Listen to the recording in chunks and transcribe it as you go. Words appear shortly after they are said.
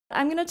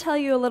I'm going to tell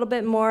you a little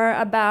bit more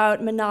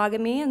about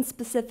monogamy and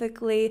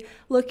specifically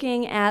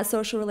looking at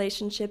social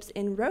relationships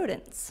in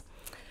rodents.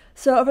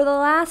 So over the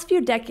last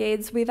few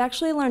decades, we've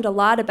actually learned a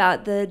lot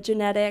about the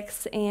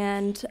genetics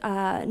and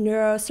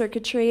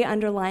neurocircuitry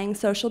underlying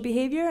social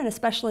behavior, and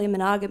especially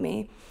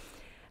monogamy.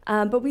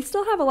 But we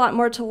still have a lot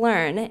more to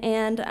learn,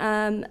 and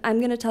I'm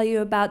going to tell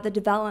you about the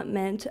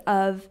development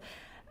of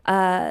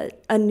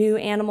a new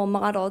animal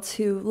model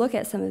to look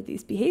at some of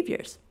these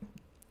behaviors.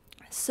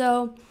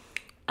 So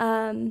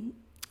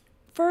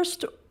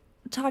first,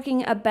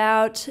 talking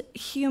about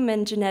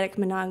human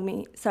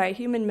monogamy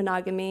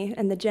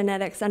and the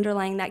genetics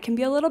underlying that can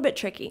be a little bit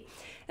tricky.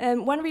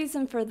 And one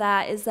reason for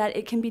that is that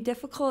it can be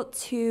difficult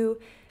to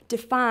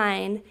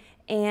define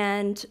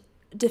and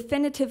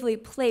definitively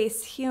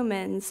place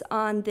humans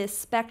on this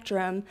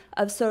spectrum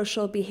of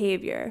social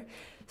behavior.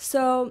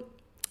 So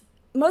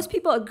most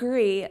people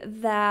agree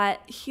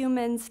that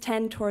humans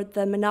tend toward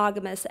the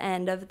monogamous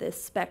end of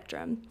this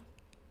spectrum.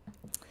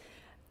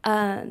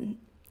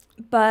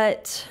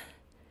 But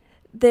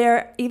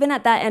even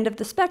at that end of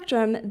the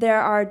spectrum,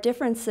 there are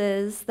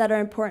differences that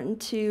are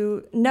important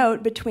to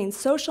note between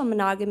social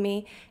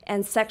monogamy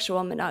and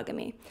sexual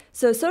monogamy.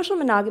 So social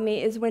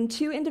monogamy is when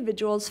two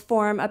individuals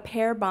form a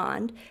pair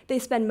bond. They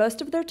spend most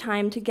of their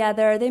time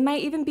together. They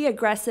might even be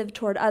aggressive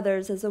toward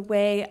others as a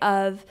way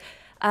of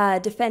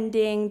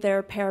defending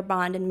their pair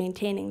bond and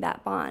maintaining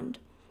that bond.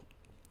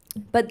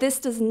 But this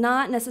does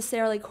not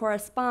necessarily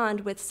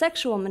correspond with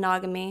sexual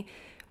monogamy,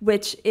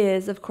 which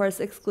is, of course,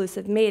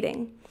 exclusive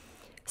mating.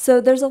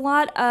 So there's a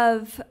lot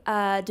of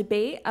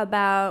debate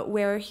about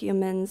where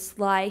humans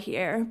lie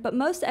here, but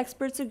most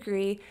experts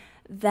agree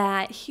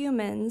that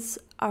humans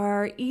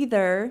are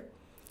either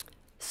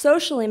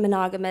socially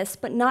monogamous,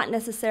 but not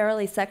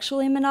necessarily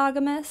sexually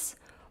monogamous,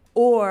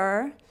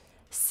 or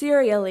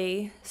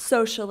serially,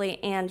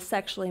 socially, and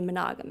sexually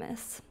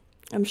monogamous.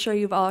 I'm sure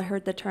you've all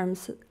heard the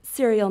terms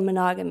serial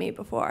monogamy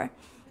before.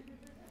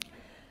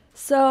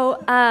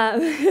 So,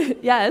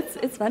 yeah,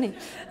 it's funny.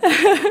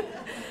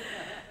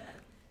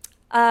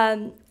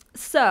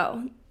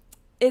 So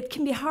it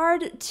can be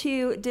hard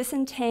to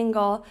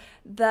disentangle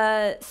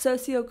the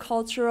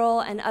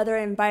sociocultural and other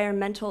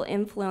environmental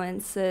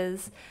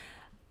influences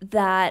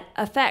that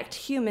affect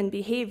human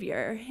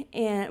behavior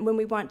and when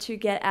we want to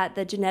get at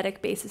the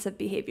genetic basis of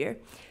behavior.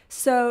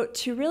 So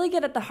to really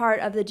get at the heart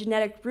of the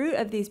genetic root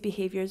of these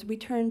behaviors, we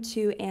turn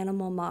to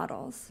animal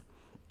models.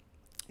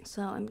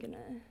 So I'm going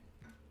to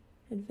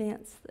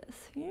advance this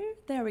here.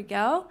 There we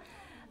go.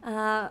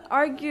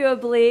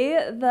 Arguably,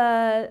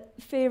 the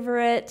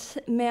favorite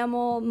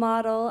mammal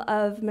model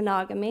of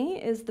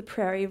monogamy is the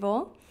prairie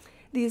vole.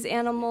 These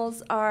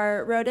animals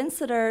are rodents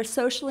that are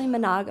socially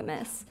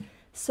monogamous.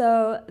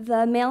 So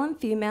the male and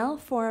female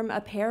form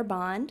a pair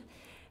bond.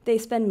 They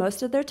spend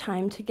most of their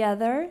time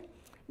together.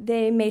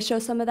 They may show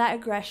some of that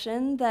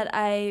aggression that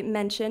I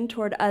mentioned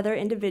toward other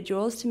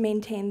individuals to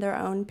maintain their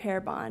own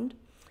pair bond.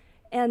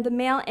 And the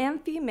male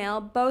and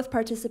female both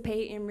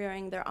participate in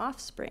rearing their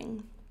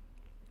offspring,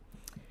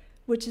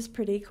 which is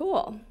pretty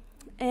cool.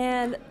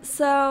 And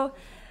so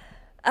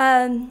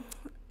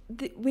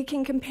we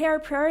can compare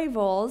prairie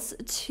voles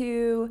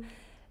to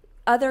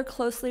other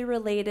closely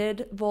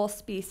related vole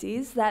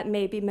species that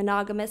may be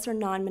monogamous or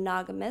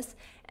non-monogamous,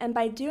 and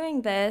by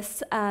doing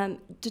this,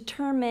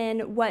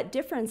 determine what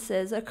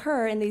differences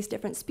occur in these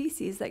different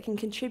species that can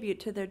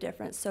contribute to their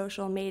different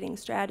social mating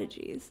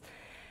strategies.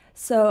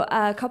 So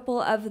a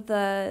couple of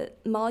the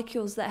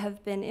molecules that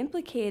have been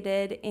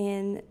implicated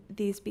in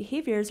these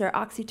behaviors are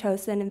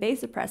oxytocin and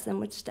vasopressin,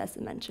 which Dessa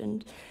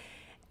mentioned.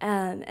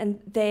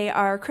 And they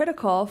are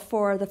critical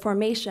for the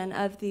formation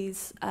of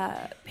these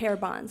pair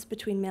bonds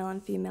between male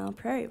and female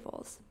prairie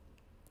voles.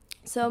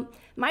 So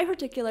my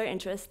particular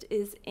interest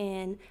is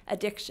in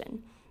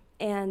addiction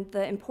and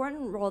the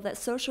important role that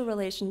social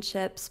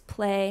relationships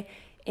play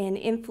in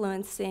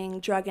influencing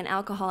drug and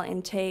alcohol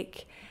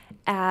intake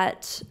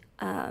at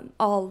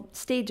all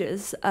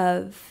stages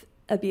of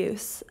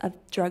abuse of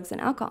drugs and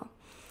alcohol.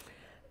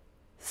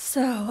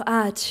 So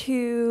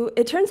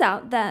it turns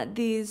out that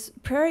these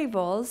prairie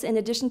voles, in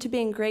addition to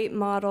being great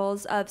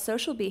models of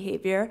social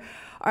behavior,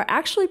 are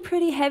actually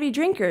pretty heavy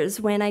drinkers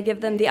when I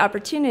give them the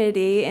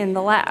opportunity in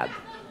the lab.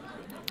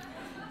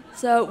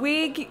 So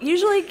we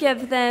usually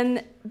give them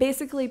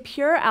basically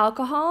pure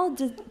alcohol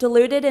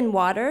diluted in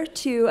water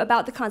to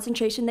about the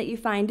concentration that you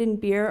find in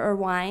beer or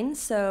wine,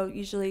 so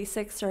usually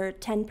 6 or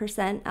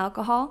 10%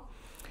 alcohol.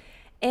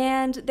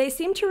 And they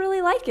seem to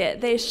really like it.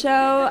 They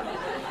show,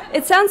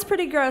 it sounds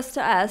pretty gross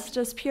to us,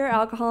 just pure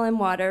alcohol and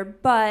water,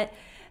 but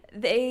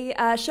they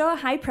show a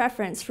high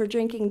preference for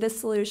drinking this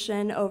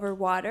solution over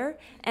water,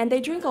 and they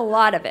drink a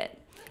lot of it.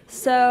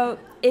 So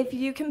if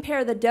you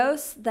compare the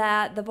dose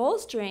that the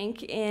voles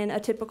drink in a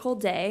typical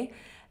day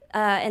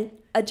and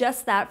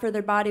adjust that for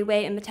their body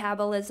weight and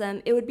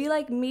metabolism, it would be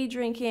like me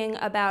drinking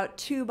about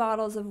 2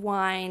 bottles of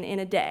wine in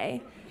a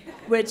day,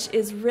 which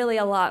is really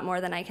a lot more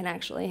than I can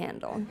actually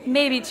handle.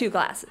 Maybe 2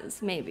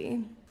 glasses,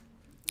 maybe.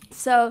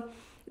 So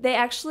they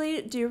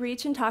actually do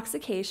reach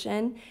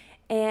intoxication,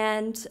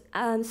 And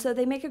so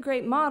they make a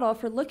great model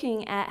for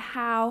looking at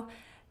how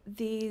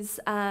these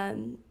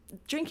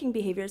drinking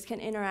behaviors can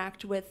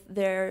interact with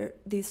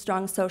these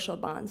strong social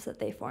bonds that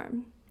they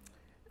form.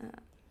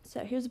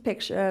 So here's a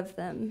picture of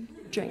them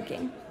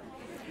drinking.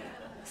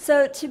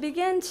 So to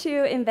begin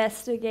to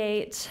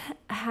investigate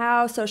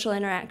how social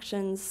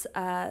interactions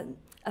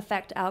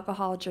affect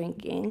alcohol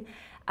drinking,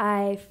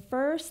 I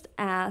first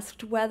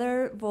asked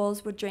whether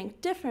voles would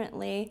drink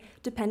differently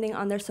depending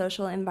on their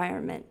social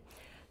environment.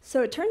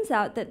 So it turns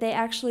out that they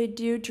actually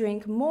do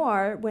drink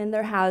more when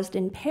they're housed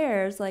in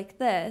pairs like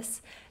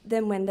this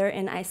than when they're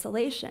in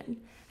isolation.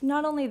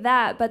 Not only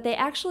that, but they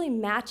actually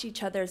match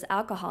each other's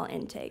alcohol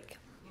intake.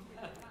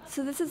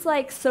 So this is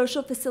like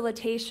social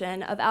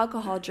facilitation of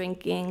alcohol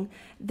drinking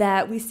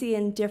that we see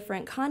in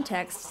different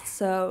contexts.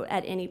 So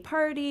at any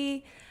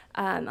party,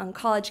 on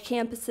college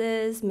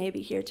campuses,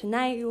 maybe here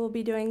tonight you will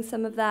be doing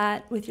some of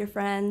that with your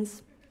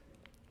friends.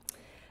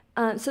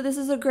 So this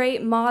is a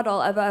great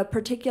model of a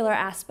particular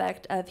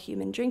aspect of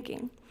human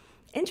drinking.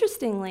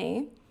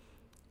 Interestingly,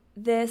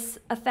 this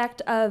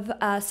effect of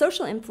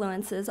social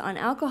influences on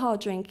alcohol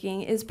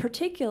drinking is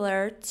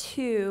particular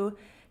to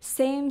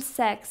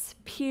same-sex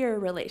peer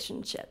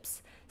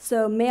relationships.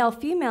 So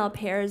male-female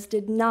pairs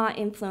did not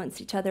influence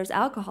each other's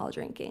alcohol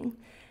drinking.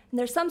 And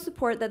there's some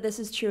support that this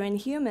is true in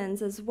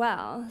humans as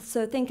well.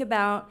 So think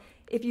about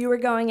if you were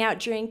going out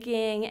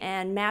drinking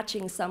and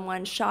matching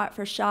someone shot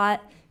for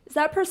shot, is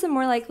that person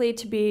more likely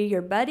to be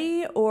your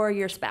buddy or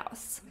your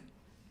spouse?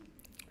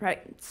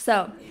 Right,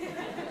 so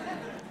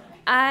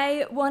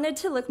I wanted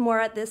to look more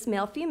at this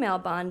male-female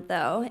bond,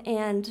 though,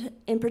 and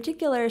in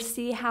particular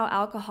see how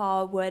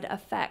alcohol would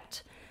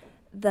affect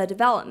the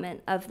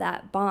development of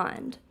that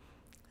bond.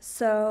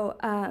 So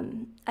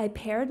I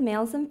paired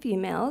males and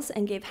females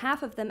and gave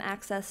half of them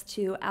access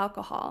to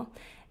alcohol,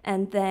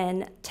 and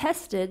then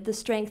tested the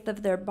strength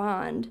of their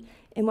bond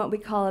in what we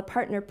call a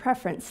partner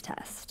preference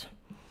test.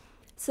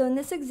 So in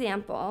this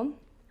example,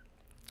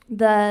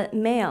 the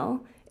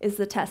male is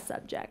the test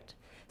subject.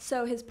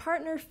 So his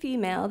partner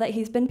female that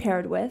he's been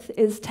paired with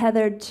is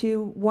tethered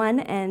to one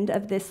end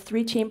of this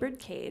 3-chambered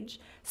cage,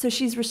 so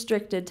she's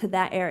restricted to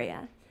that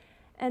area.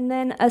 And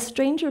then a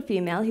stranger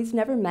female he's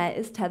never met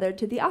is tethered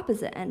to the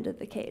opposite end of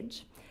the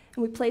cage.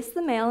 And we place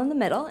the male in the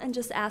middle and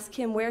just ask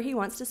him where he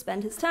wants to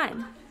spend his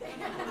time.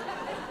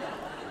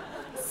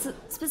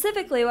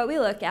 Specifically, what we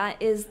look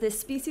at is this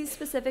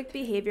species-specific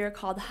behavior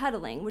called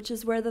huddling, which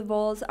is where the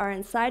voles are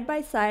in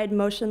side-by-side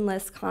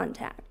motionless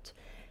contact.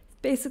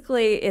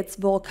 Basically, it's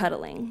vole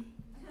cuddling.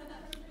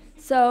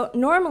 So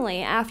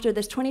normally, after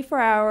this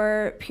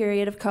 24-hour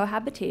period of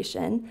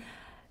cohabitation,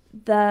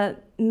 the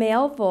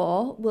male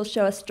vole will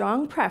show a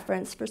strong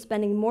preference for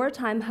spending more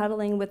time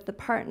huddling with the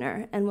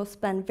partner and will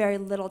spend very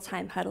little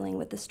time huddling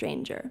with the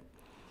stranger.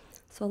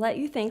 So I'll let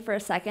you think for a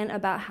second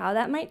about how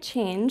that might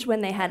change when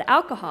they had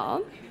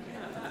alcohol.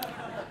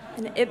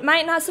 And it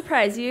might not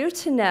surprise you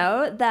to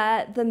know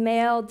that the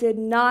male did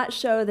not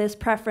show this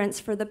preference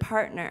for the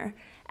partner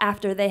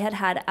after they had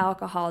had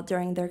alcohol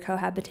during their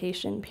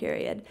cohabitation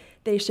period.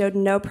 They showed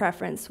no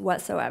preference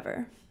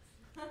whatsoever.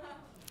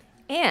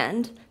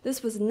 And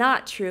this was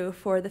not true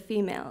for the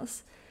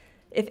females.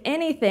 If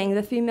anything,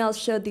 the females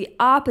showed the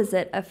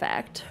opposite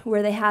effect,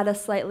 where they had a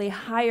slightly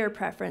higher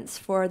preference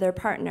for their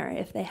partner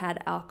if they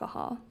had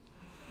alcohol.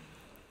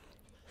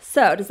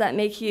 So, does that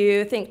make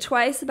you think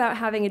twice about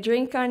having a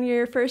drink on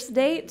your first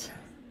date?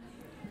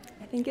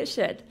 I think it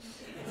should.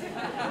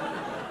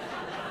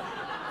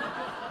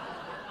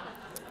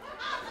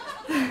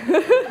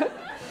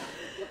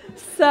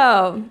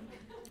 So,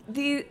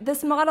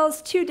 this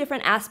models two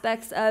different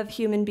aspects of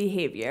human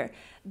behavior.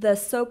 The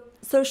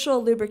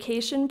social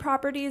lubrication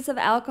properties of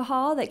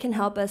alcohol that can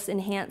help us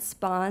enhance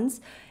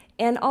bonds,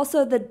 and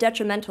also the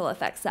detrimental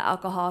effects that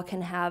alcohol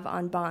can have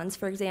on bonds.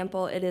 For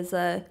example, it is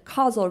a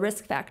causal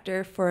risk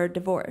factor for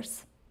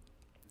divorce.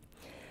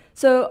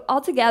 So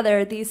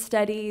altogether, these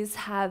studies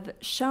have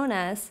shown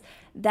us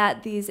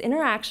that these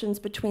interactions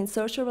between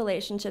social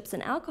relationships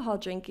and alcohol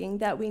drinking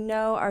that we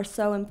know are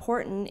so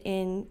important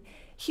in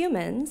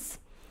humans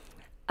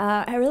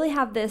I really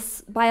have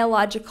this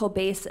biological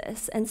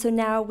basis. And so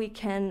now we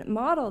can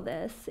model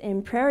this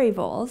in prairie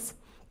voles,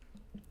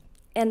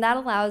 and that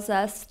allows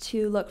us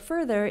to look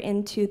further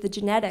into the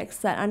genetics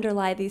that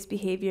underlie these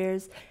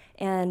behaviors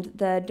and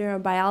the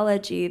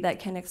neurobiology that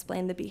can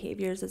explain the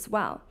behaviors as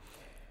well.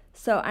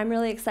 So I'm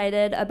really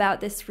excited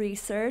about this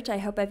research. I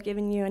hope I've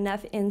given you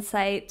enough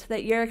insight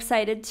that you're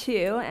excited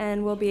too,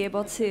 and we'll be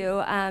able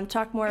to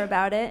talk more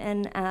about it,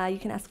 and you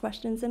can ask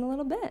questions in a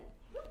little bit.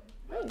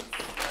 Thanks.